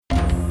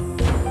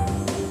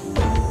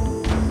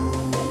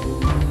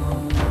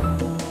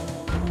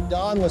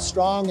Don was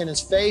strong in his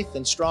faith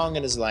and strong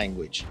in his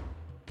language.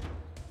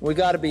 We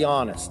got to be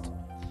honest.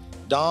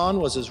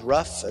 Don was as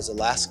rough as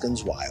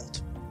Alaskans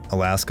wild.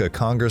 Alaska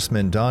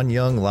Congressman Don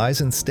Young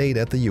lies in state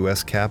at the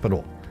U.S.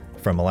 Capitol.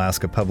 From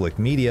Alaska Public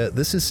Media,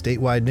 this is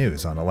Statewide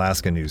News on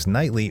Alaska News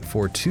Nightly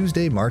for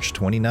Tuesday, March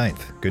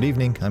 29th. Good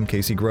evening, I'm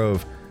Casey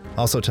Grove.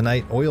 Also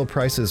tonight, oil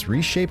prices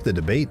reshape the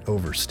debate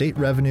over state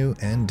revenue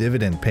and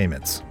dividend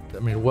payments. I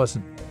mean, it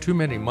wasn't too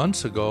many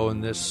months ago in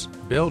this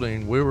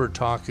building, we were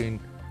talking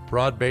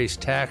broad-based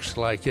tax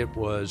like it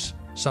was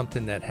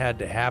something that had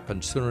to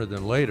happen sooner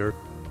than later.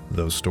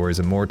 Those stories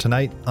and more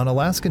tonight on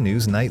Alaska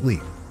News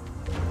Nightly.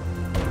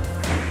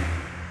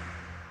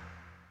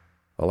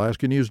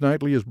 Alaska News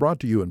Nightly is brought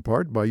to you in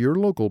part by your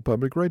local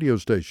public radio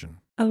station.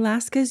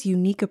 Alaska's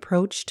unique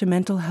approach to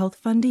mental health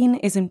funding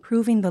is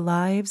improving the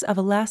lives of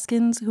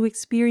Alaskans who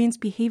experience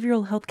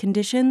behavioral health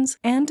conditions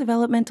and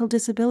developmental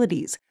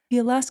disabilities. The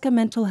Alaska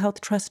Mental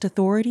Health Trust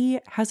Authority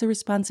has a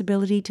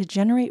responsibility to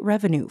generate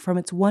revenue from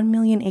its 1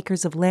 million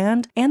acres of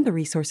land and the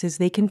resources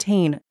they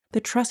contain. The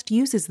trust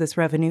uses this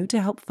revenue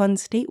to help fund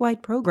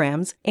statewide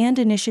programs and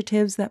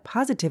initiatives that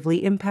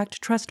positively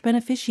impact trust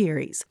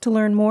beneficiaries. To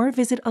learn more,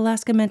 visit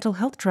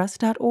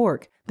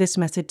alaskamentalhealthtrust.org. This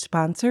message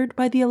sponsored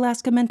by the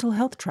Alaska Mental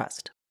Health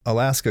Trust.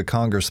 Alaska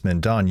Congressman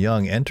Don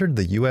Young entered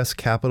the U.S.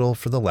 Capitol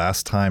for the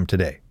last time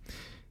today.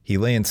 He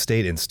lay in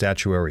state in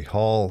Statuary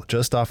Hall,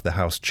 just off the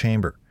House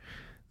chamber.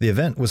 The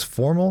event was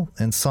formal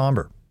and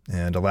somber,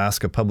 and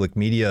Alaska Public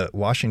Media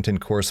Washington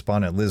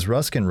correspondent Liz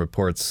Ruskin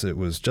reports it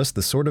was just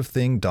the sort of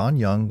thing Don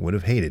Young would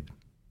have hated.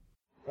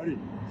 Ready,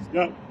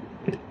 step.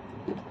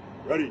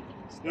 Ready,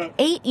 step.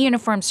 8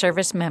 uniformed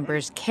service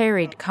members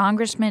carried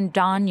Congressman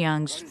Don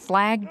Young's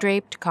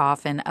flag-draped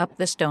coffin up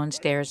the stone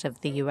stairs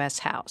of the U.S.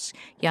 House.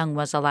 Young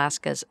was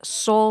Alaska's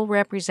sole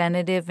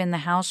representative in the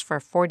House for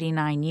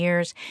 49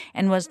 years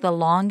and was the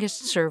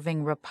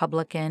longest-serving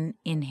Republican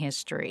in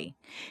history.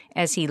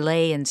 As he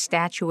lay in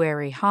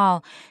Statuary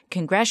Hall,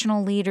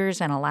 congressional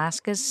leaders and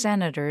Alaska's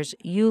senators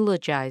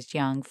eulogized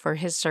Young for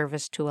his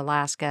service to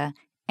Alaska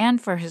and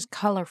for his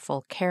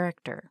colorful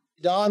character.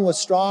 Don was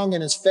strong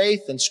in his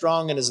faith and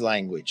strong in his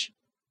language.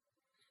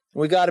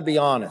 We got to be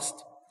honest.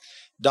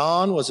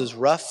 Don was as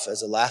rough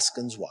as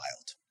Alaskans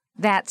wild.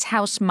 That's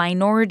House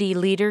Minority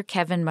Leader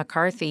Kevin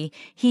McCarthy.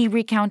 He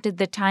recounted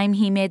the time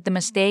he made the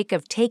mistake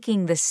of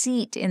taking the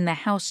seat in the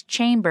House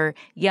chamber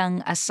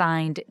Young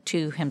assigned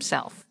to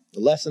himself.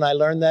 The lesson I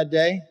learned that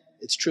day,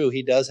 it's true,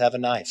 he does have a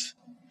knife.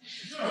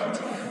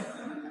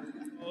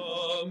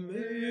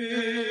 Amazing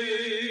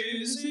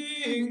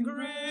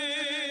grace.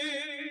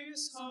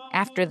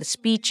 After the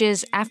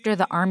speeches, after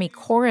the Army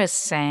chorus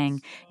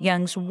sang,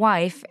 Young's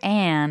wife,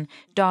 Anne,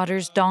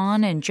 daughters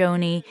Dawn and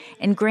Joni,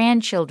 and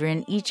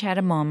grandchildren each had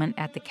a moment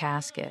at the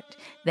casket.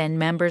 Then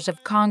members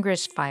of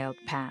Congress filed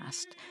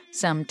past.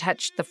 Some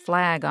touched the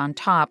flag on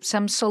top,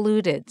 some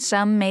saluted,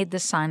 some made the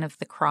sign of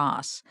the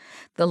cross.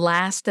 The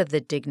last of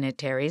the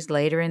dignitaries,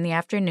 later in the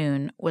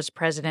afternoon, was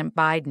President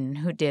Biden,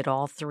 who did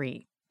all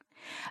three.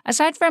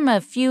 Aside from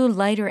a few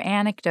lighter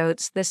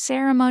anecdotes, the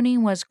ceremony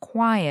was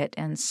quiet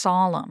and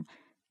solemn.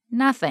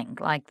 Nothing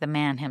like the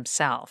man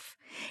himself.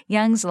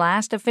 Young's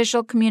last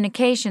official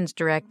communications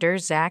director,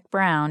 Zach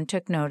Brown,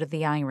 took note of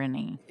the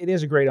irony. It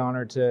is a great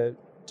honor to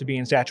be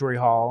in Statuary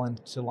Hall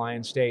and to lie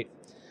in state.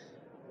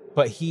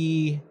 But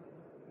he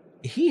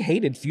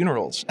hated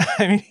funerals.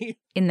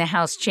 In the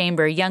House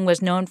chamber, Young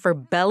was known for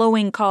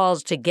bellowing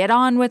calls to get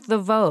on with the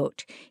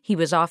vote. He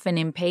was often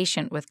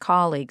impatient with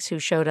colleagues who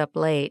showed up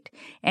late,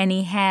 and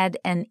he had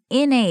an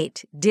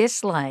innate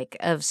dislike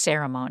of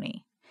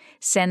ceremony.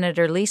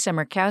 Senator Lisa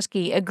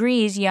Murkowski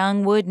agrees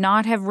Young would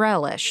not have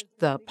relished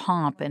the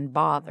pomp and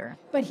bother.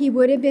 But he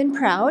would have been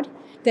proud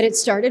that it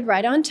started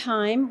right on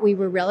time. We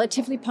were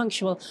relatively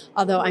punctual,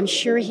 although I'm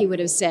sure he would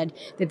have said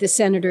that the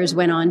senators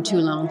went on too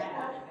long.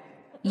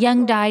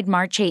 Young died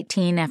March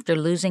 18 after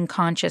losing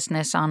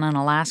consciousness on an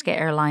Alaska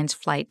Airlines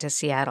flight to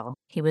Seattle.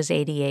 He was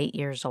 88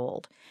 years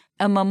old.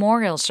 A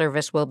memorial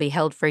service will be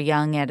held for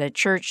Young at a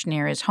church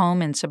near his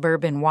home in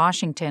suburban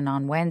Washington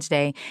on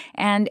Wednesday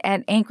and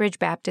at Anchorage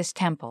Baptist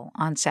Temple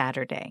on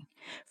Saturday.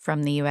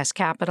 From the U.S.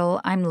 Capitol,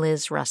 I'm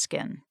Liz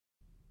Ruskin.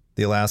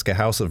 The Alaska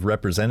House of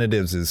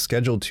Representatives is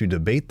scheduled to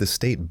debate the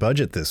state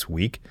budget this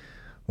week.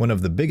 One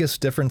of the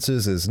biggest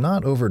differences is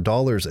not over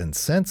dollars and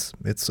cents,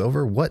 it's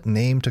over what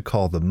name to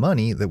call the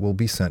money that will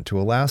be sent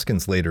to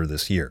Alaskans later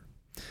this year.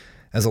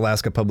 As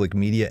Alaska Public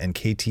Media and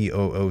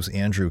KTOO's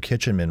Andrew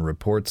Kitchenman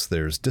reports,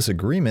 there's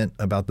disagreement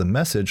about the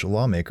message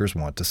lawmakers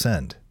want to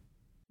send.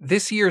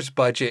 This year's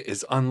budget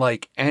is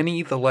unlike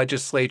any the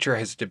legislature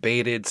has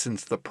debated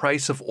since the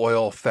price of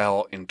oil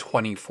fell in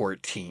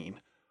 2014.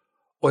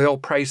 Oil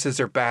prices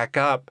are back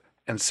up,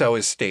 and so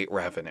is state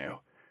revenue.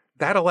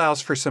 That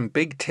allows for some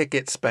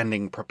big-ticket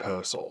spending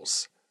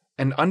proposals.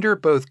 And under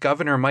both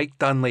Governor Mike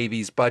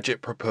Dunleavy's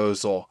budget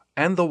proposal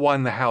and the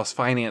one the House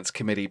Finance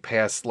Committee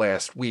passed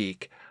last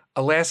week,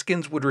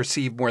 Alaskans would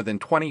receive more than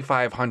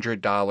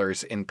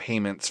 $2,500 in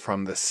payments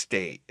from the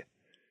state.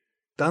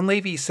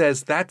 Dunleavy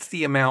says that's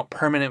the amount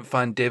permanent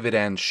fund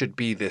dividends should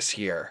be this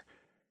year.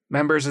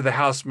 Members of the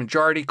House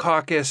Majority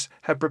Caucus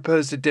have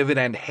proposed a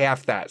dividend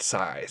half that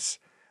size.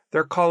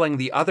 They're calling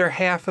the other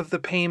half of the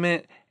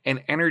payment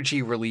an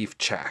energy relief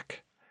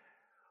check.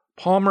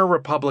 Palmer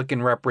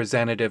Republican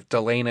Representative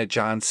Delana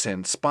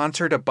Johnson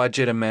sponsored a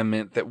budget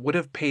amendment that would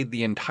have paid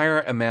the entire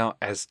amount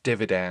as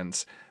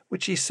dividends,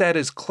 which she said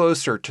is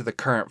closer to the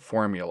current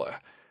formula.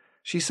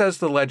 She says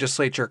the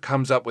legislature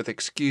comes up with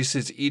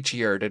excuses each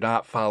year to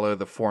not follow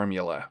the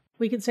formula.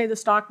 We could say the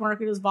stock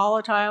market is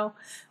volatile.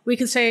 We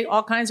could say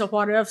all kinds of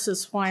what ifs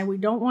is why we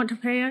don't want to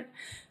pay it.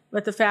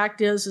 But the fact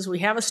is we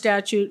have a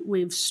statute.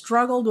 We've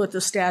struggled with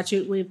the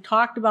statute. We've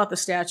talked about the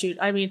statute.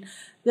 I mean,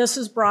 this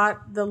has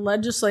brought the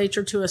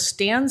legislature to a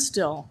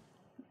standstill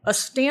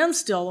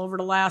over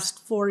the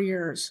last 4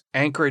 years.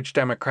 Anchorage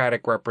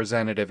Democratic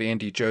Representative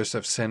Andy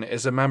Josephson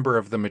is a member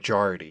of the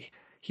majority.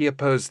 He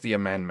opposed the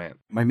amendment.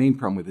 My main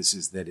problem with this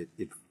is that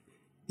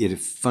it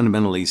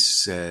fundamentally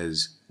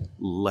says,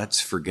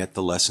 let's forget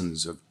the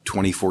lessons of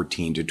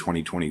 2014 to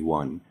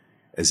 2021,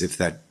 as if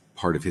that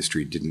part of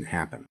history didn't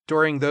happen.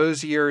 During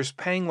those years,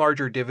 paying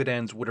larger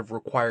dividends would have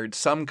required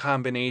some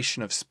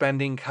combination of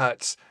spending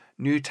cuts,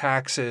 new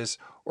taxes,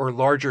 or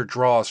larger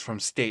draws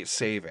from state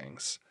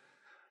savings.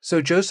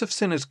 So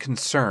Josephson is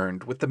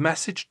concerned with the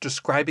message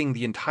describing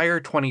the entire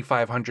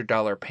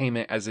 $2,500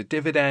 payment as a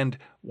dividend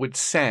would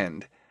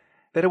send,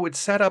 that it would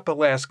set up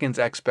Alaskans'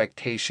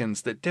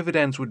 expectations that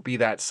dividends would be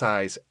that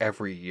size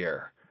every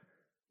year.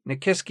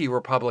 Nikiski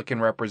Republican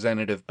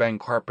Representative Ben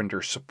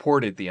Carpenter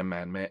supported the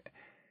amendment.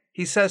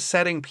 He says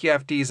setting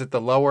PFDs at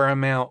the lower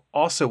amount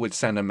also would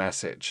send a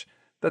message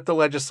that the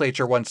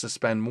legislature wants to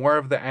spend more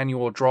of the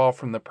annual draw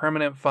from the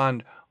permanent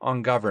fund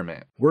on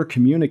government. We're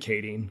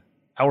communicating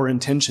our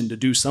intention to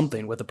do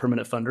something with the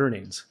permanent fund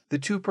earnings. The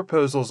two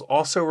proposals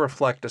also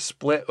reflect a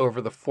split over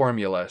the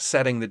formula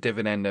setting the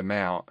dividend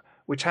amount,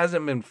 which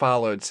hasn't been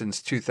followed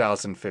since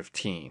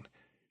 2015.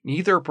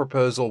 Neither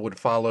proposal would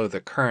follow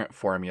the current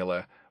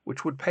formula,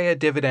 which would pay a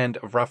dividend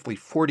of roughly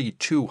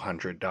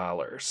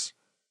 $4,200.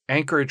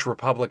 Anchorage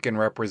Republican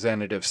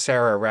Representative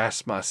Sarah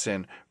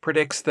Rasmussen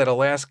predicts that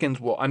Alaskans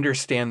will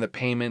understand the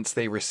payments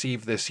they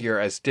receive this year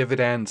as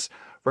dividends,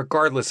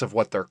 regardless of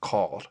what they're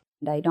called.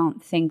 I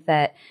don't think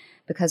that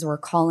because we're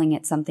calling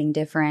it something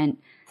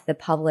different, the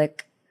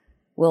public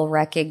will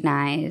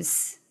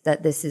recognize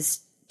that this is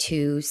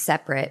two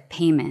separate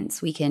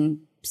payments. We can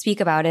speak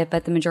about it,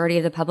 but the majority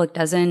of the public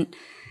doesn't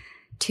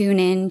tune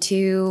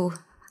into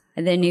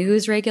the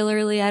news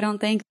regularly, I don't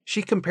think.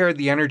 She compared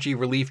the energy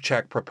relief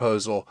check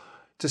proposal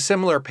to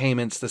similar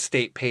payments the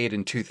state paid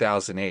in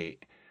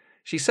 2008.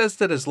 She says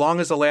that as long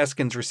as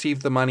Alaskans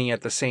receive the money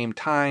at the same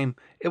time,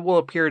 it will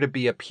appear to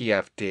be a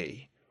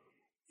PFD.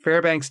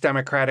 Fairbanks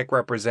Democratic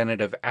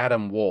Representative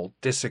Adam Wold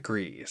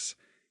disagrees.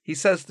 He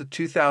says the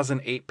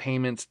 2008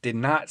 payments did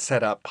not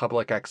set up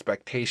public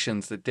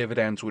expectations that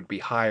dividends would be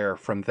higher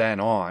from then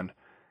on,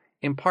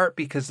 in part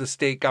because the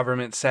state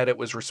government said it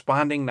was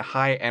responding to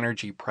high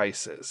energy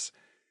prices.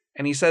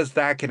 And he says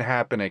that can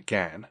happen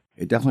again.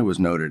 It definitely was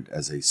noted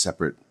as a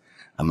separate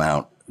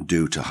amount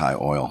due to high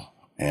oil,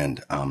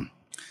 and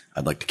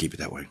I'd like to keep it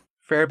that way.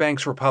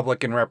 Fairbanks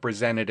Republican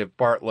Representative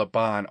Bart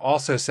LeBon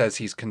also says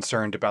he's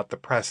concerned about the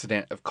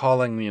precedent of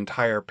calling the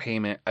entire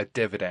payment a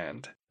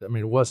dividend. I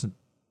mean, it wasn't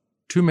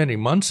too many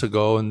months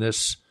ago in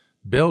this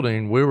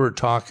building, we were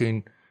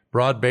talking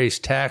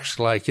broad-based tax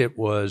like it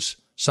was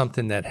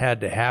something that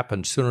had to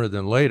happen sooner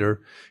than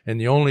later.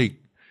 And the only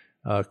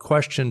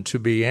question to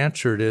be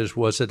answered is,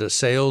 was it a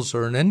sales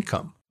or an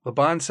income?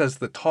 LeBon says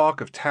the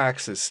talk of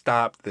taxes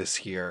stopped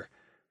this year,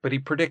 but he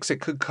predicts it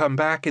could come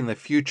back in the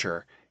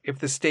future if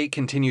the state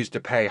continues to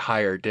pay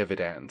higher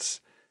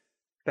dividends.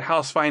 The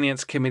House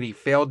Finance Committee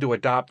failed to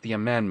adopt the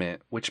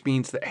amendment, which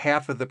means that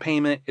half of the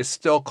payment is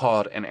still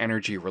called an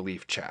energy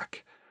relief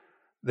check.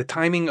 The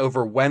timing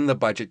over when the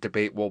budget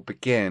debate will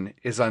begin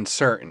is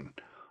uncertain.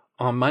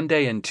 On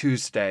Monday and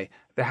Tuesday,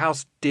 the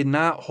House did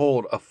not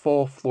hold a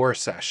full floor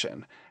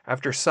session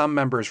after some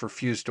members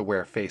refused to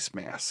wear face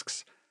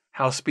masks.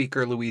 House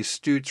Speaker Louise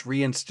Stutes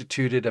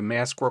reinstituted a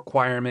mask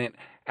requirement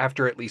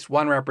after at least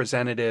one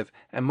representative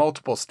and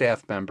multiple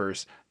staff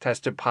members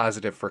tested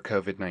positive for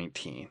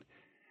COVID-19.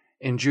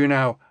 In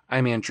Juneau,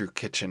 I'm Andrew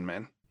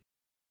Kitchenman.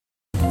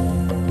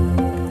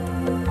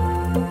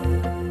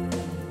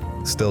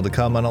 Still to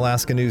come on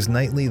Alaska News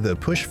Nightly, the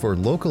push for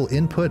local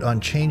input on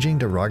changing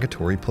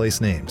derogatory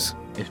place names.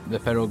 If the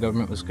federal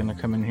government was going to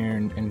come in here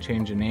and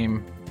change a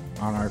name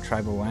on our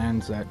tribal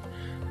lands, that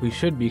we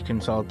should be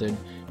consulted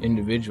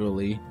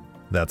individually.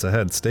 That's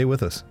ahead. Stay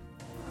with us.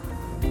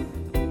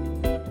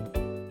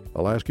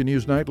 Alaska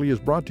News Nightly is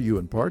brought to you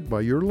in part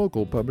by your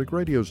local public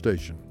radio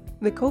station.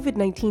 The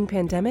COVID-19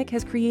 pandemic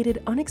has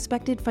created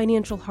unexpected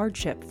financial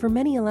hardship for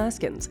many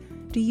Alaskans.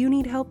 Do you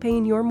need help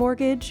paying your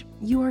mortgage?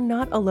 You are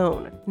not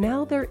alone.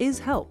 Now there is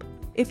help.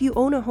 If you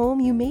own a home,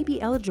 you may be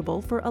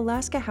eligible for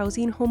Alaska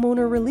Housing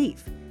Homeowner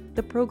Relief.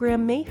 The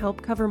program may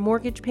help cover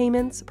mortgage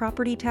payments,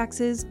 property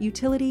taxes,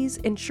 utilities,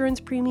 insurance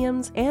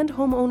premiums, and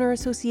homeowner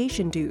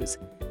association dues.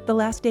 The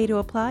last day to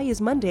apply is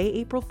Monday,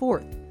 April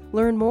 4th.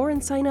 Learn more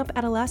and sign up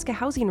at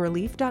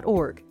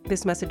alaskahousingrelief.org.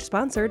 This message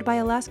sponsored by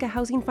Alaska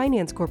Housing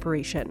Finance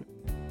Corporation.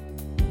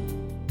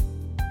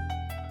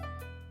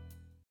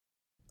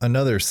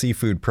 Another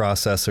seafood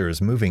processor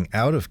is moving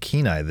out of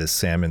Kenai this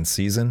salmon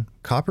season.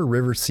 Copper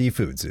River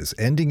Seafoods is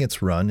ending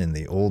its run in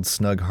the old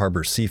Snug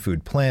Harbor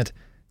seafood plant,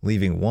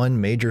 leaving one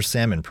major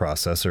salmon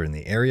processor in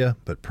the area,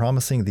 but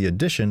promising the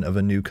addition of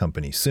a new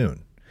company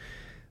soon.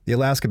 The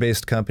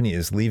Alaska-based company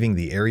is leaving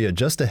the area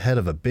just ahead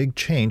of a big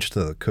change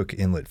to the Cook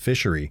Inlet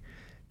fishery.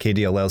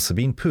 KDLL's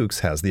Sabine Pooks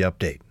has the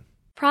update.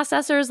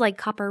 Processors like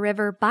Copper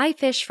River buy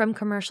fish from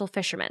commercial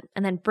fishermen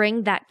and then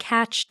bring that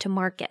catch to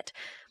market.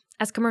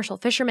 As commercial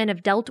fishermen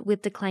have dealt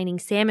with declining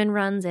salmon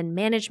runs and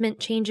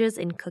management changes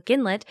in Cook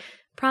Inlet,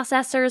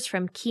 processors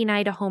from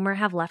Kenai to Homer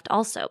have left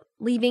also,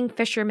 leaving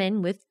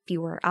fishermen with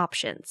fewer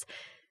options.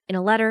 In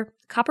a letter,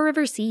 Copper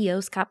River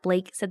CEO Scott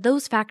Blake said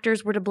those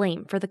factors were to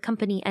blame for the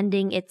company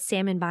ending its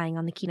salmon buying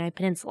on the Kenai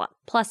Peninsula,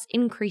 plus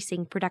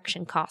increasing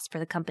production costs for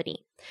the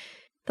company.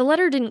 The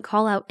letter didn't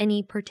call out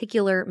any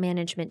particular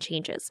management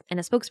changes, and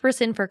a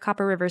spokesperson for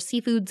Copper River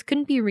Seafoods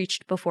couldn't be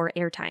reached before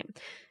airtime.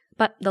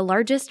 But the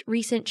largest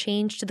recent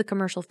change to the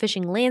commercial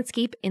fishing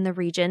landscape in the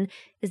region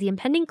is the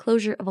impending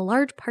closure of a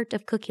large part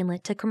of Cook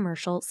Inlet to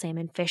commercial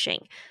salmon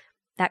fishing.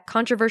 That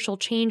controversial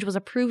change was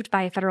approved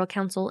by a federal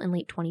council in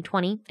late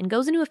 2020 and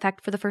goes into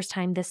effect for the first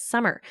time this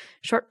summer,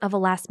 short of a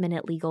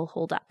last-minute legal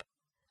holdup.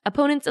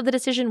 Opponents of the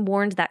decision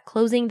warned that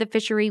closing the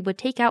fishery would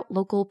take out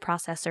local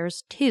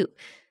processors too.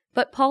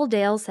 But Paul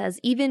Dale says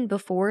even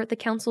before the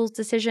council's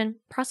decision,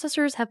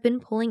 processors have been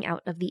pulling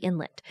out of the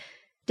inlet.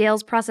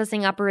 Dale's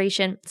processing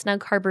operation,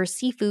 Snug Harbor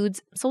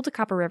Seafoods, sold to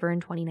Copper River in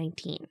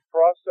 2019.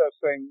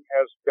 Processing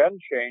has been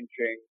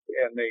changing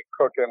in the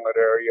Cook Inlet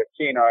area,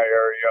 Kenai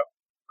area,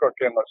 Cook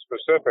Inlet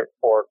specific,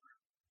 for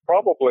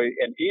probably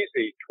an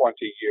easy 20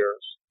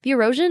 years. The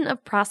erosion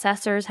of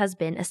processors has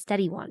been a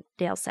steady one,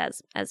 Dale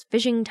says, as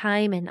fishing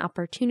time and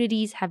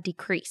opportunities have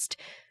decreased.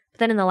 But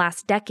then in the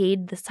last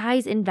decade, the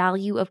size and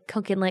value of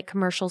Cook Inlet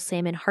commercial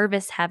salmon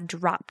harvests have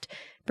dropped,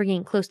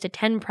 bringing close to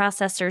 10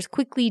 processors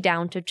quickly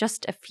down to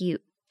just a few.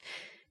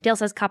 Dale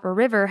says Copper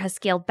River has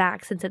scaled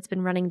back since it's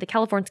been running the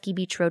California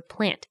Beach Road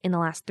plant in the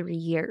last 3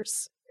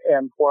 years.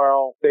 And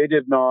while they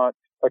did not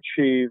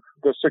achieve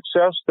the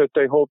success that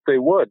they hoped they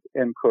would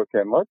in Cook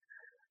Inlet,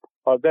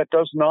 that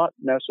does not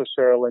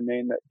necessarily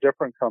mean that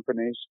different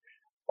companies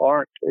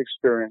aren't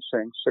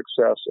experiencing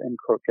success in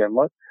Cook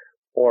Inlet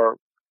or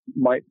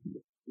might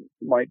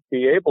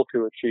be able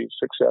to achieve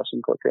success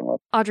in Cook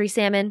Inlet. Audrey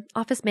Salmon,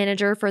 office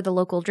manager for the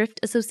local Drift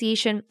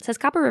Association, says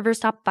Copper River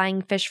stopped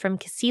buying fish from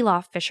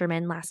Kasilof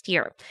fishermen last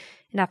year.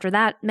 And after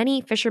that,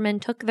 many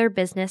fishermen took their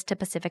business to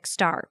Pacific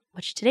Star,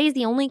 which today is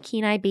the only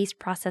Kenai-based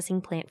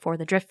processing plant for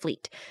the Drift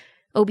fleet.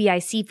 OBI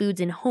Seafoods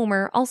in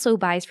Homer also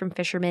buys from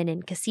fishermen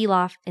in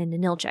Kasilof and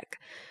Ninilchik.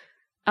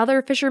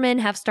 Other fishermen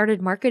have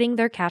started marketing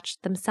their catch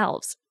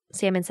themselves.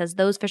 Salmon says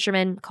those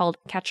fishermen, called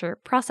catcher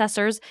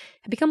processors,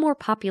 have become more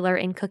popular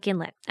in Cook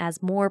Inlet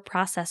as more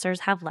processors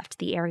have left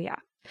the area.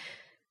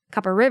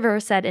 Copper River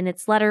said in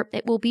its letter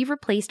it will be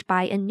replaced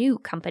by a new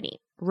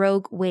company,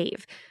 Rogue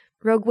Wave.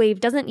 Rogue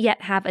Wave doesn't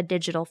yet have a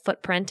digital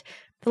footprint.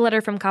 The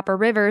letter from Copper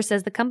River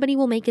says the company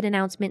will make an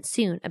announcement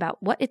soon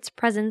about what its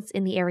presence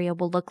in the area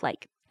will look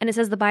like. And it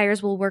says the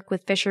buyers will work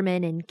with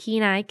fishermen in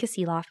Kenai,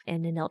 Kasilof,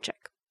 and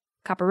Ninilchik.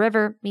 Copper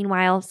River,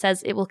 meanwhile,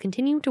 says it will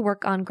continue to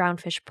work on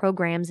groundfish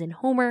programs in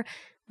Homer,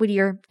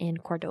 Whittier,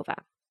 and Cordova.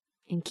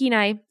 In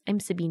Kenai, I'm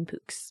Sabine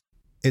Pooks.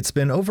 It's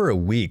been over a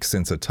week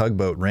since a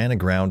tugboat ran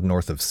aground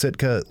north of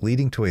Sitka,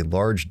 leading to a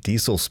large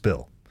diesel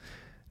spill.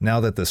 Now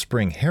that the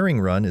spring herring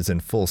run is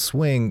in full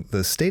swing,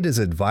 the state is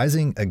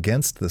advising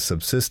against the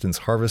subsistence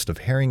harvest of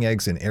herring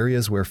eggs in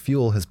areas where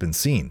fuel has been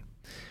seen.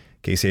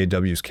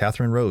 KCAW's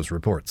Catherine Rose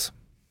reports.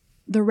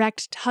 The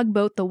wrecked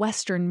tugboat, the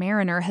Western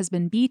Mariner, has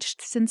been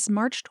beached since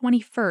March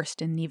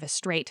 21st in Nevis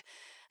Strait.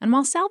 And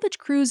while salvage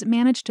crews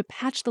managed to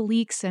patch the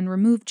leaks and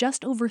remove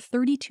just over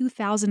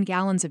 32,000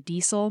 gallons of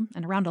diesel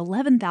and around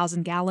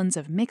 11,000 gallons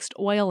of mixed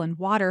oil and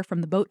water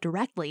from the boat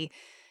directly,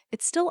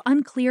 it's still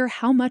unclear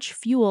how much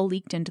fuel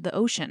leaked into the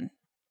ocean.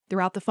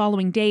 Throughout the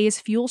following days,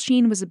 fuel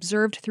sheen was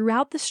observed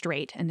throughout the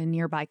strait and in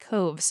nearby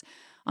coves.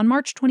 On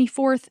March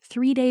 24th,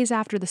 3 days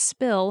after the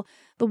spill,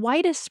 the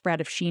widest spread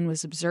of sheen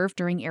was observed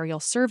during aerial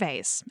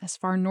surveys, as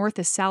far north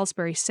as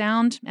Salisbury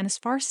Sound and as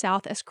far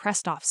south as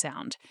Krestoff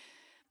Sound.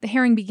 The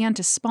herring began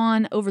to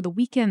spawn over the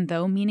weekend,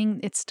 though, meaning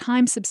it's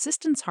time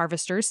subsistence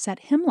harvesters set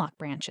hemlock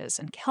branches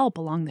and kelp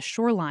along the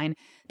shoreline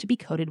to be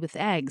coated with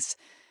eggs.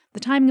 The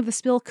timing of the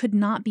spill could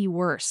not be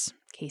worse.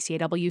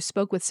 KCAW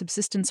spoke with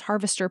subsistence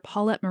harvester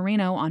Paulette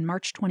Moreno on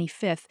March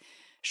 25th,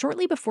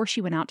 shortly before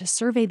she went out to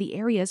survey the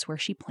areas where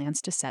she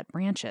plans to set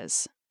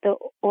branches. The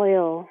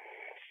oil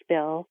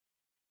spill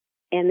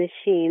and the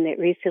sheen that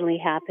recently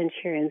happened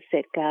here in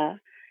Sitka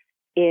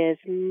is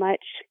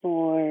much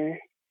more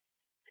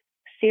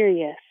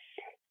serious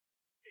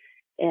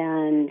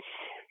and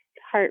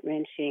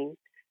heart-wrenching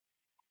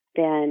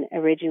than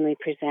originally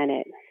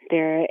presented.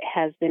 There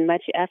has been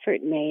much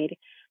effort made.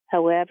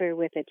 However,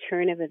 with a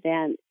turn of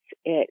events,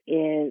 it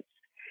is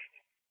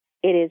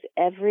It is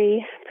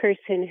every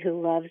person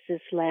who loves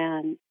this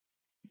land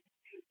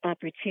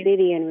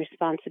opportunity and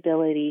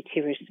responsibility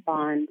to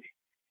respond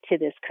to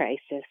this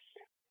crisis.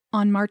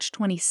 On March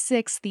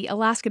 26, the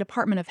Alaska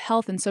Department of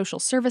Health and Social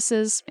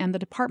Services and the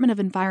Department of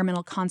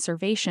Environmental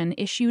Conservation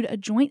issued a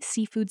joint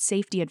seafood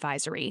safety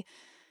advisory.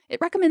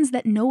 It recommends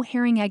that no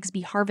herring eggs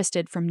be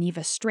harvested from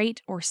Nevis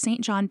Strait or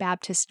St. John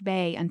Baptist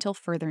Bay until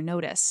further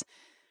notice.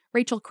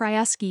 Rachel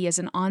Krajewski is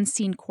an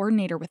on-scene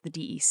coordinator with the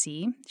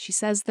DEC. She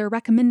says they're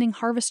recommending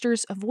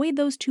harvesters avoid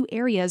those two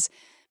areas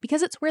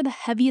because it's where the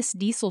heaviest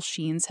diesel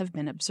sheens have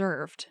been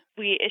observed.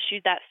 We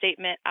issued that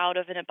statement out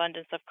of an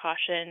abundance of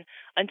caution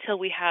until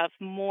we have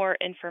more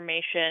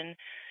information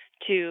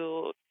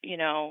to,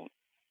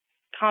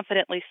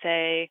 confidently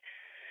say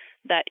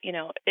that,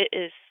 it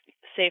is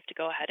safe to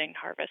go ahead and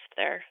harvest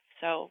there.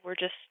 So we're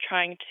just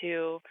trying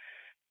to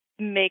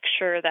make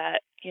sure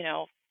that,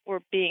 we're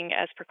being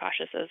as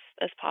precautious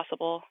as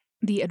possible.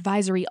 The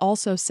advisory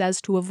also says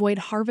to avoid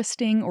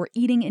harvesting or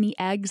eating any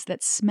eggs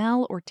that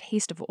smell or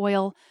taste of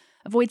oil,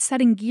 avoid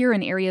setting gear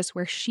in areas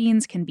where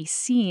sheens can be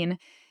seen,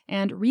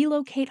 and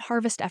relocate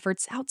harvest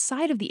efforts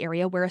outside of the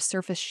area where a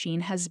surface sheen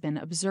has been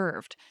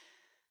observed.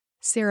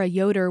 Sarah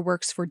Yoder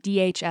works for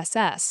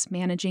DHSS,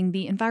 managing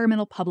the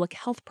Environmental Public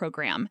Health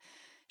Program.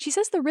 She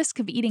says the risk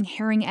of eating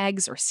herring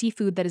eggs or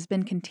seafood that has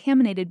been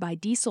contaminated by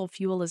diesel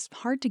fuel is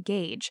hard to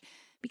gauge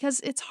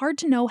because it's hard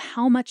to know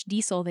how much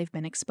diesel they've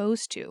been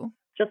exposed to.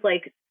 Just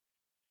like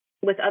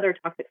with other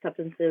toxic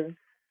substances,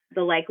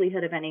 the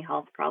likelihood of any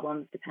health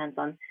problems depends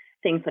on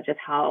things such as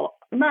how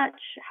much,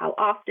 how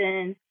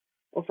often,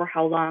 or for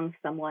how long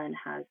someone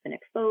has been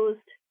exposed.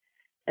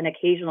 An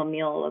occasional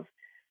meal of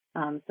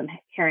some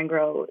herring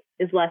roe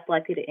is less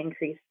likely to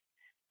increase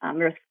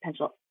risk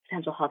potential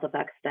health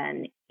effects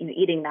than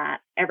eating that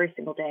every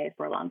single day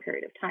for a long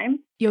period of time.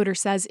 Yoder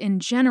says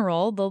in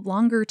general, the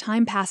longer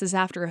time passes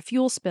after a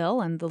fuel spill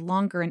and the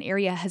longer an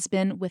area has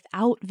been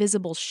without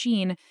visible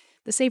sheen,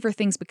 the safer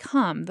things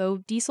become, though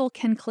diesel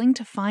can cling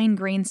to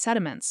fine-grained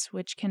sediments,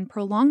 which can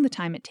prolong the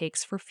time it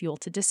takes for fuel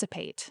to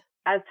dissipate.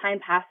 As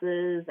time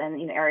passes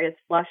and areas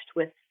flushed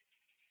with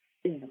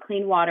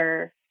clean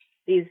water,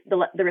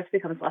 the risk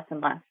becomes less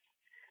and less.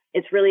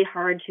 It's really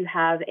hard to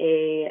have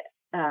a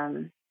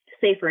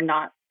safe or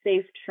not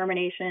safe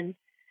determination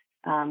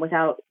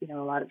without a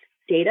lot of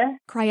data.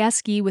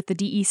 Krajewski with the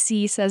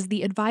DEC says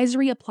the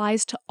advisory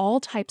applies to all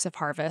types of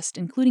harvest,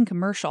 including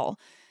commercial.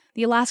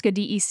 The Alaska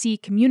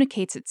DEC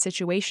communicates its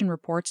situation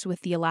reports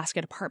with the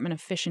Alaska Department of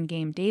Fish and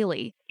Game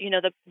daily.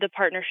 The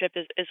partnership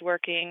is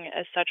working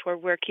as such where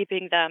we're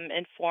keeping them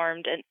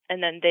informed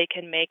and then they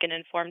can make an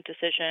informed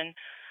decision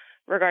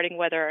regarding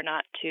whether or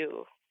not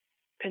to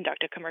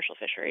conduct a commercial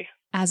fishery.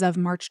 As of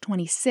March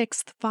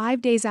 26th,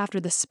 5 days after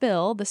the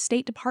spill, the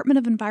State Department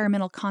of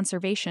Environmental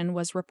Conservation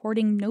was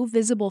reporting no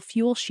visible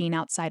fuel sheen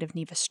outside of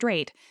Nevis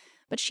Strait,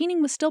 but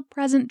sheening was still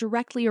present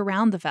directly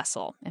around the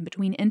vessel and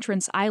between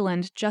Entrance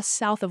Island just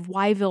south of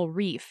Wyville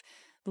Reef,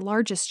 the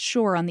largest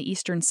shore on the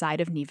eastern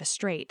side of Nevis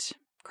Strait.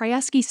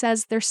 Krajewski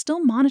says they're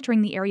still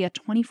monitoring the area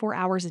 24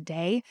 hours a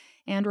day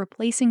and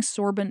replacing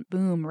sorbent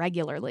boom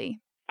regularly.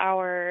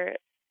 Our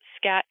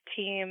SCAT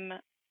team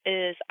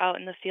is out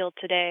in the field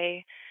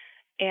today,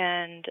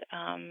 and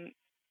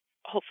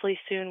hopefully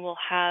soon we'll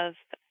have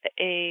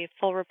a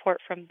full report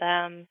from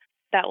them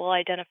that will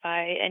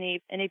identify any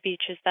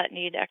beaches that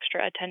need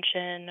extra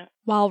attention.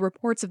 While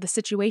reports of the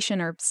situation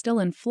are still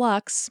in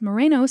flux,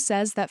 Moreno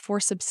says that for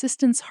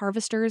subsistence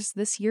harvesters,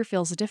 this year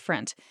feels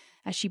different,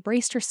 as she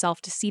braced herself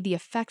to see the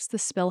effects the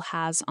spill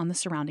has on the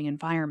surrounding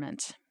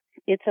environment.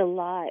 It's a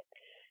lot,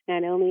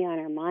 not only on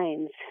our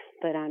minds,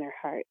 but on our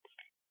hearts.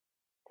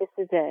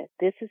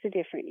 This is a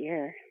different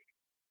year.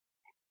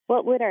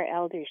 What would our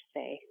elders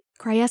say?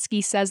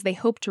 Krajewski says they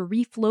hope to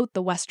refloat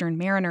the Western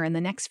Mariner in the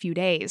next few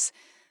days.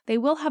 They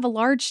will have a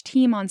large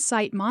team on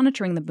site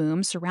monitoring the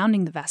boom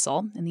surrounding the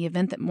vessel in the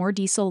event that more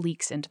diesel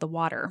leaks into the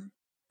water.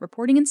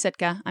 Reporting in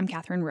Sitka, I'm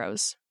Catherine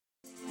Rose.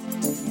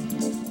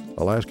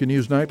 Alaska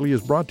News Nightly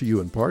is brought to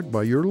you in part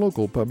by your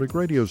local public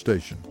radio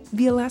station.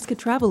 The Alaska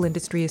Travel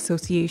Industry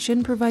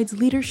Association provides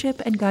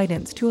leadership and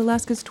guidance to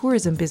Alaska's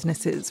tourism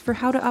businesses for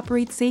how to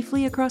operate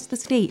safely across the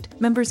state.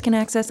 Members can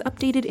access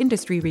updated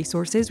industry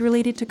resources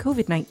related to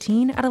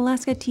COVID-19 at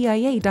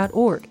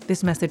alaskatia.org.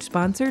 This message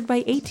sponsored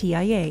by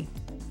ATIA.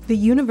 The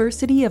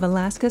University of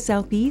Alaska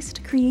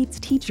Southeast creates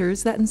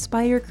teachers that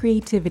inspire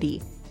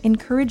creativity,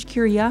 encourage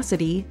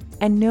curiosity,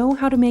 and know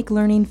how to make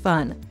learning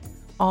fun.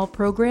 All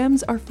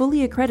programs are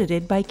fully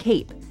accredited by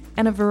CAPE,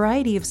 and a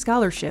variety of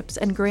scholarships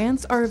and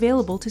grants are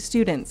available to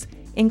students,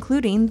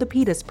 including the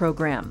PETUS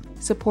program,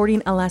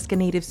 supporting Alaska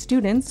Native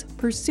students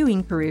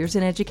pursuing careers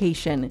in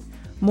education.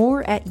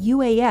 More at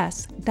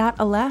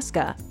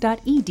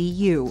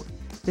uas.alaska.edu.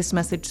 This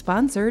message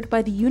sponsored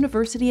by the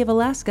University of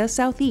Alaska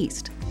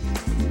Southeast.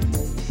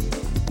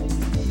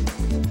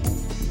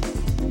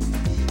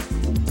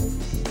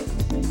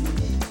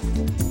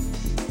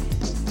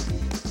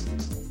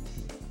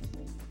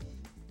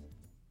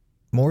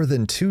 More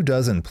than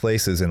 24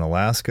 places in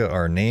Alaska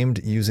are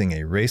named using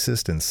a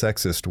racist and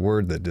sexist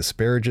word that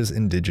disparages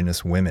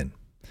Indigenous women.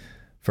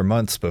 For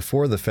months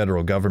before the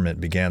federal government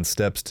began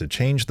steps to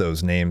change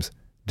those names,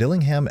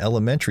 Dillingham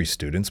elementary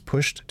students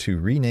pushed to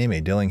rename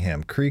a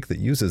Dillingham Creek that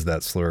uses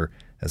that slur,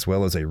 as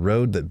well as a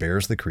road that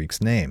bears the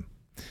creek's name.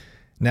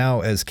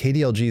 Now, as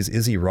KDLG's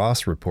Izzy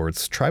Ross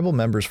reports, tribal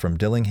members from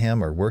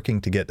Dillingham are working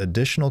to get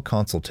additional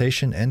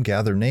consultation and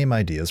gather name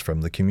ideas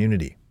from the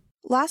community.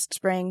 Last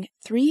spring,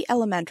 3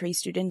 elementary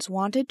students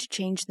wanted to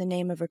change the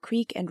name of a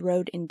creek and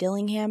road in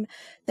Dillingham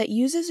that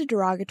uses a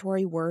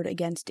derogatory word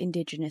against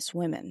Indigenous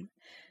women.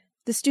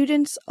 The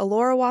students,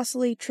 Alora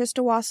Wassily,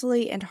 Trista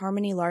Wassily, and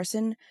Harmony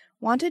Larson,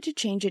 wanted to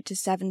change it to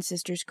Seven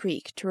Sisters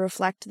Creek to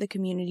reflect the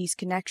community's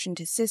connection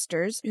to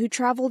sisters who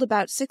traveled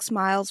about 6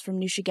 miles from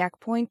Nushagak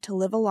Point to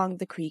live along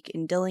the creek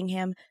in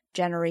Dillingham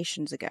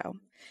generations ago.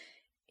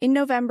 In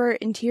November,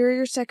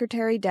 Interior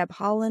Secretary Deb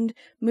Haaland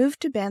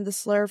moved to ban the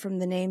slur from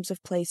the names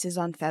of places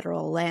on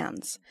federal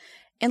lands.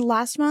 And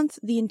last month,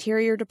 the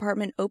Interior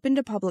Department opened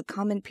a public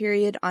comment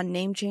period on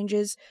name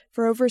changes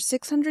for over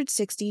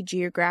 660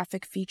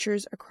 geographic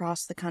features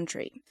across the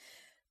country.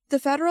 The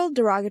Federal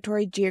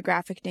Derogatory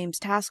Geographic Names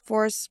Task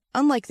Force,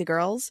 unlike the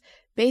girls,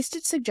 based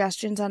its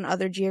suggestions on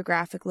other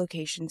geographic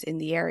locations in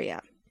the area.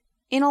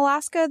 In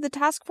Alaska, the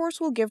task force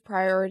will give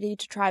priority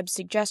to tribes'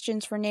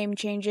 suggestions for name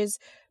changes,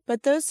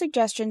 but those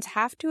suggestions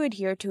have to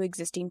adhere to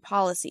existing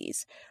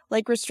policies,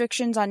 like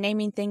restrictions on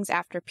naming things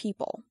after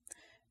people.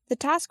 The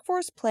task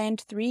force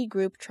planned 3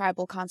 group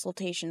tribal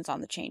consultations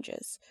on the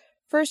changes.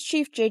 First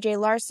Chief J.J.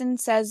 Larson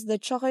says the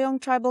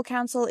Choquyong Tribal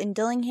Council in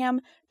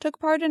Dillingham took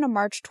part in a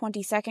March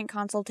 22nd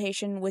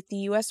consultation with the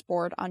U.S.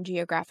 Board on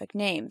Geographic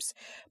Names,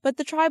 but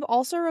the tribe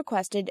also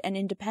requested an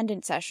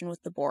independent session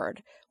with the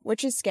board,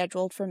 which is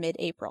scheduled for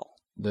mid-April.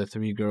 The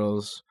 3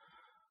 girls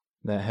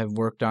that have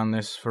worked on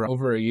this for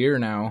over a year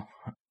now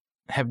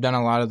have done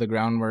a lot of the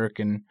groundwork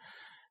and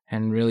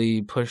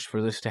really pushed for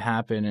this to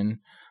happen, and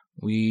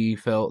we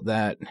felt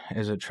that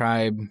as a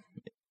tribe,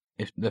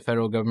 if the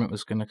federal government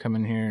was going to come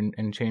in here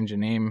and change a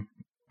name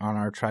on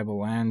our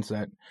tribal lands,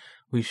 that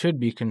we should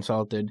be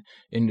consulted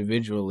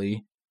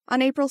individually.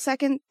 On April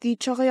 2nd, the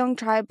Choquyong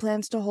tribe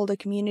plans to hold a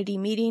community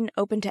meeting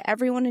open to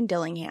everyone in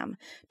Dillingham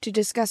to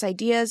discuss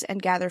ideas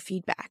and gather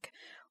feedback.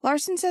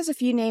 Larson says a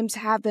few names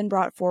have been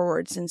brought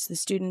forward since the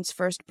students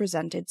first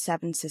presented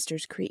Seven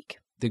Sisters Creek.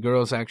 The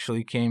girls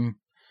actually came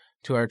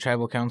to our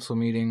tribal council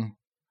meeting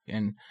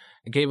and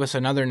gave us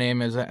another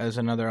name as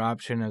another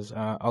option, as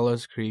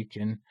Allah's Creek,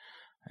 and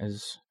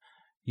as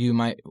you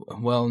might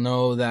well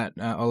know, that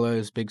Allah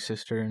is big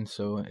sister, and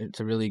so it's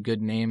a really good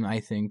name.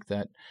 I think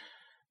that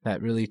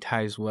really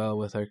ties well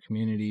with our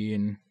community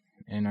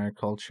and our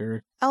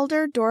culture.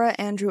 Elder Dora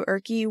Andrew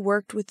Erkey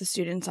worked with the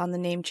students on the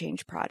name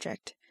change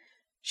project.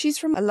 She's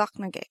from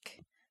Alaknagik,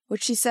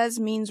 which she says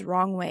means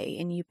wrong way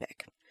in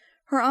Yupik.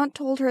 Her aunt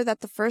told her that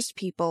the first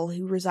people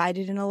who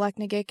resided in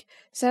Alaknagik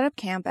set up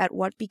camp at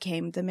what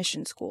became the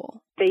mission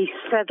school. They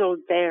settled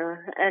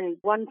there, and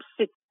once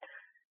it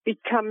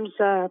becomes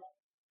a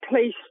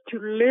place to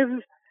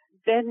live,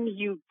 then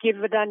you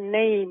give it a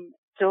name.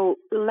 So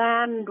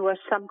land was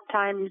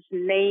sometimes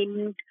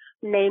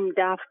named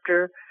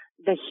after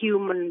the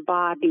human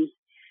body.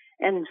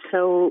 And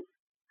so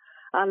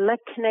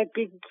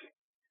Alaknagik,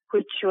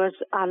 which was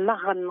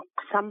Alagan,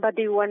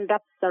 somebody went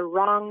up the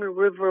wrong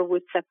river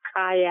with the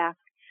kayak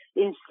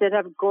instead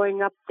of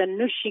going up the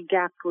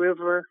Nushagak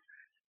River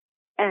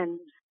and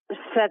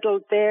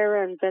settled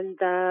there, and then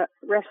the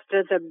rest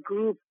of the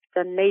group,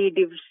 the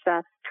natives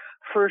that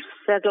first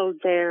settled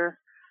there,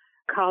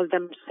 called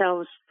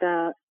themselves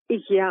the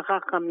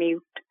Iyagamute.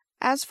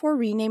 As for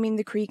renaming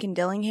the creek in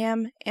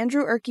Dillingham,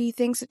 Andrew Erkey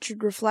thinks it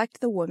should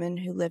reflect the women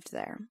who lived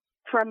there.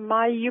 From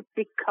my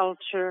Yupik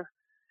culture,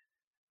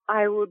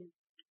 I would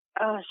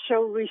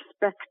show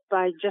respect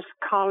by just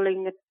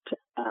calling it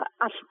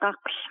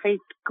Ashkakshit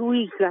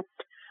Guigat,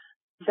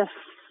 the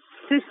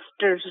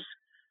Sisters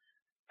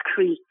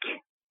Creek.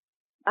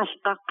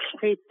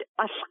 Ashkakshit,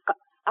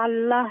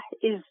 Allah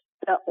is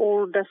the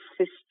oldest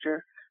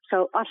sister.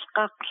 So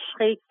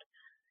Ashkakshit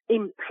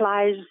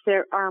implies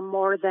there are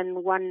more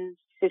than one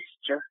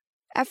sister.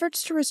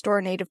 Efforts to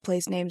restore native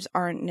place names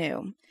aren't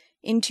new.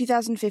 In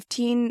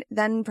 2015,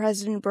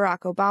 then-President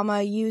Barack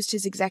Obama used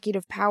his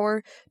executive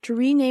power to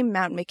rename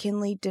Mount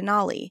McKinley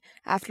Denali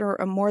after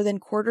a more than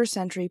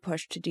quarter-century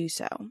push to do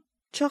so.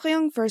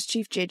 Choquyong First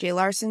Chief J.J.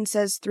 Larson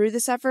says through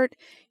this effort,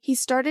 he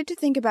started to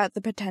think about the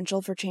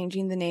potential for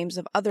changing the names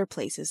of other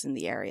places in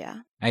the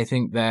area. I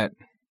think that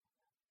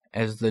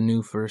as the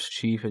new First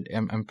Chief,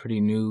 I'm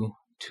pretty new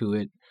to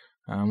it.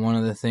 One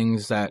of the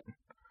things that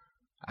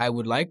I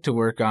would like to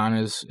work on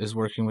is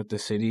working with the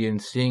city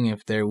and seeing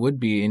if there would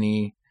be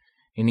any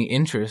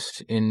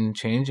interest in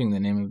changing the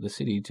name of the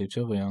city to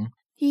Choquyong.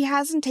 He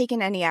hasn't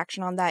taken any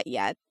action on that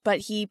yet,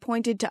 but he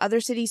pointed to other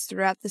cities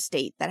throughout the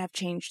state that have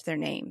changed their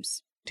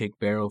names. Take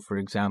Barrow, for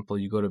example.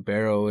 You go to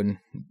Barrow, and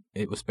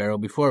it was Barrow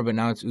before, but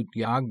now it's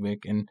Utqiagvik.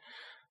 And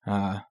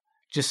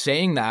just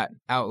saying that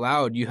out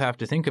loud, you have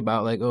to think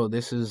about, like, oh,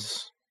 this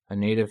is a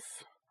native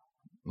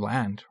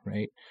land,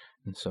 right?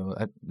 And so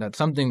that's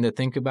something to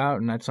think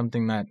about, and that's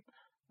something that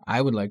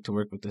I would like to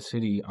work with the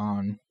city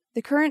on.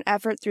 The current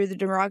effort through the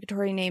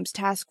Derogatory Names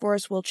Task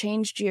Force will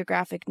change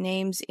geographic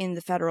names in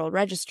the Federal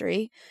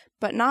Registry,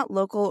 but not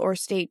local or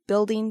state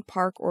building,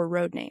 park, or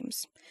road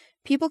names.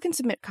 People can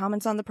submit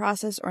comments on the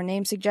process or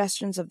name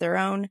suggestions of their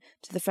own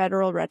to the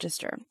Federal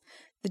Register.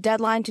 The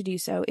deadline to do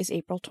so is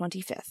April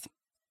 25th.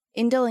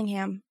 In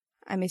Dillingham,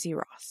 I'm Izzy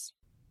Ross.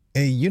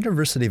 A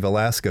University of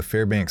Alaska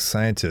Fairbanks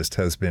scientist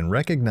has been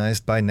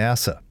recognized by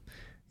NASA.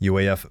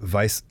 UAF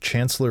Vice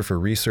Chancellor for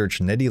Research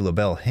Nettie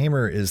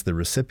LaBelle-Hamer is the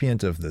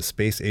recipient of the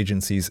space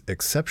agency's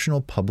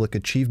Exceptional Public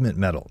Achievement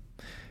Medal.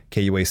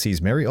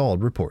 KUAC's Mary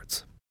Auld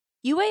reports.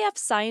 UAF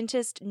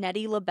scientist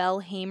Nettie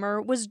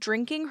LaBelle-Hamer was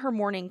drinking her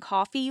morning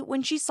coffee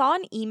when she saw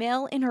an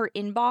email in her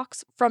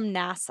inbox from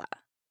NASA.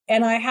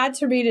 And I had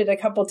to read it a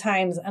couple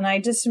times, and I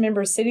just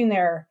remember sitting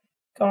there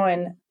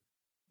going,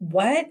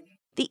 what?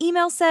 The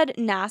email said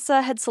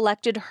NASA had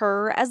selected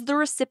her as the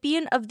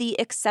recipient of the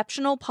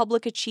Exceptional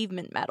Public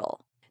Achievement Medal.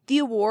 The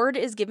award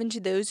is given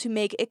to those who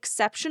make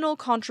exceptional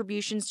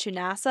contributions to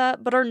NASA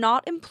but are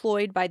not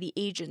employed by the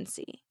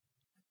agency.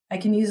 I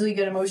can easily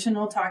get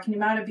emotional talking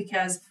about it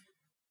because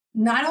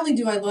not only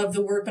do I love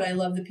the work, but I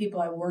love the people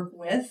I work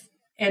with.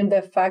 And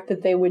the fact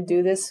that they would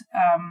do this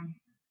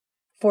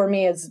for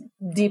me is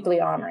deeply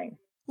honoring.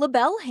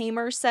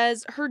 LaBelle-Hamer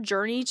says her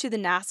journey to the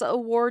NASA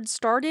award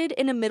started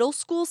in a middle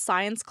school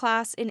science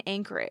class in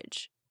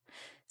Anchorage.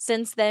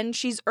 Since then,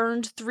 she's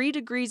earned 3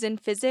 degrees in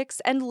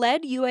physics and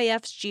led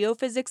UAF's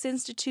Geophysics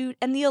Institute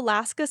and the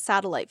Alaska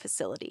Satellite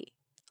Facility.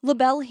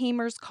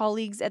 LaBelle-Hamer's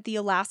colleagues at the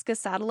Alaska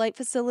Satellite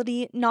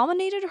Facility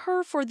nominated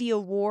her for the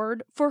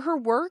award for her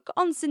work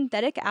on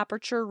synthetic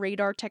aperture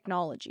radar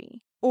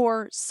technology,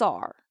 or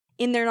SAR.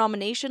 In their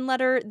nomination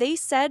letter, they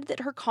said that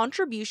her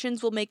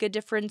contributions will make a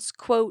difference,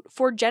 quote,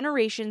 for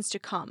generations to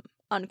come,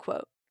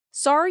 unquote.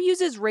 SAR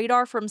uses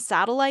radar from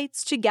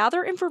satellites to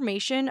gather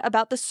information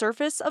about the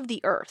surface of the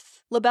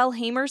Earth.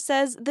 LaBelle-Hamer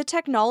says the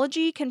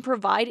technology can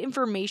provide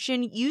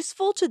information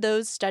useful to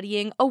those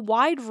studying a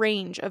wide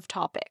range of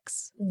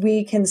topics.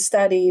 We can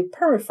study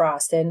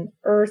permafrost and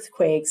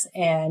earthquakes,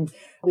 and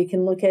we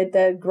can look at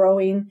the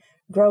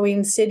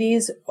growing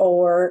cities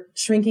or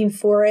shrinking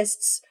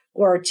forests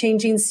or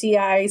changing sea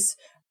ice,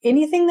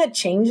 anything that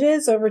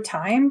changes over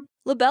time.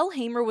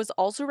 LaBelle-Hamer was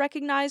also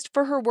recognized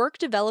for her work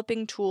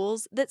developing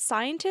tools that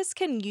scientists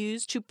can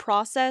use to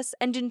process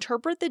and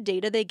interpret the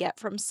data they get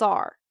from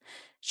SAR.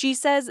 She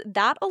says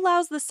that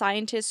allows the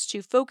scientists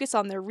to focus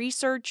on their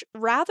research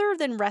rather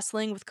than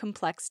wrestling with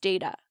complex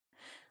data.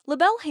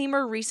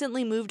 LaBelle-Hamer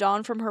recently moved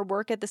on from her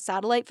work at the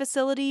satellite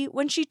facility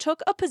when she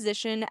took a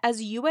position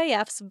as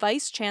UAF's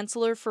Vice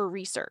Chancellor for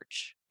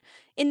Research.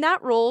 In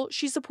that role,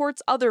 she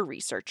supports other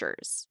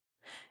researchers.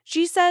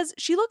 She says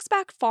she looks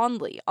back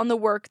fondly on the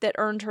work that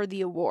earned her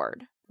the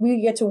award. We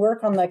get to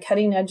work on the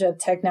cutting edge of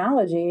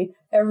technology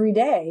every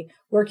day,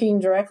 working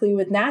directly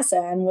with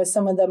NASA and with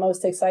some of the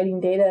most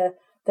exciting data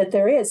that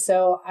there is.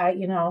 So,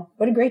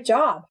 what a great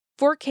job.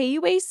 For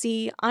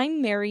KUAC,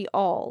 I'm Mary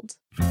Auld.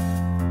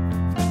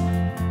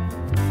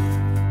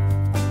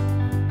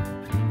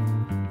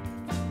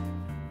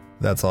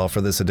 That's all for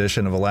this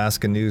edition of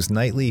Alaska News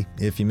Nightly.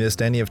 If you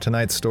missed any of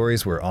tonight's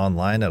stories, we're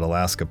online at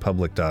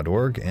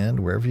alaskapublic.org and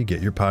wherever you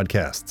get your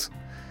podcasts.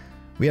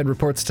 We had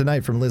reports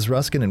tonight from Liz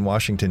Ruskin in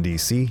Washington,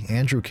 D.C.,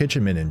 Andrew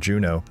Kitchenman in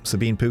Juneau,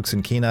 Sabine Pooks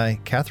in Kenai,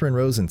 Catherine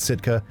Rose in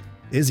Sitka,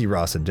 Izzy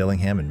Ross in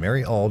Dillingham, and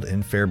Mary Auld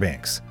in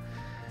Fairbanks.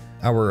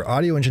 Our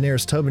audio engineer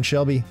is Tobin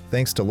Shelby.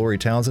 Thanks to Lori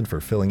Townsend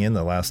for filling in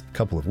the last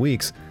couple of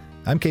weeks.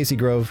 I'm Casey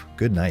Grove.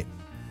 Good night.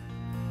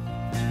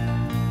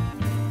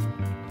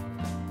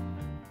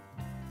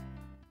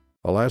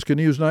 Alaska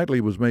News Nightly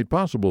was made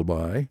possible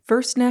by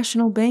First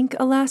National Bank,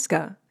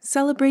 Alaska,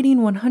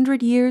 celebrating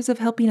 100 years of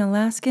helping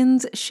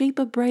Alaskans shape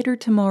a brighter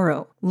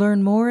tomorrow.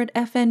 Learn more at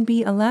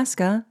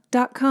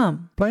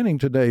fnbalaska.com. Planning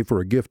today for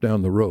a gift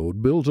down the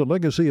road builds a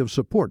legacy of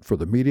support for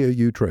the media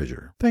you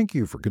treasure. Thank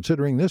you for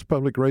considering this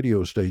public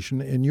radio station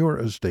in your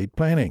estate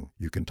planning.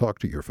 You can talk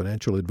to your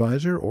financial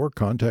advisor or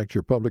contact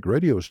your public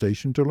radio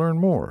station to learn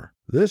more.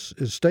 This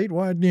is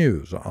Statewide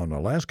News on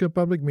Alaska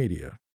Public Media.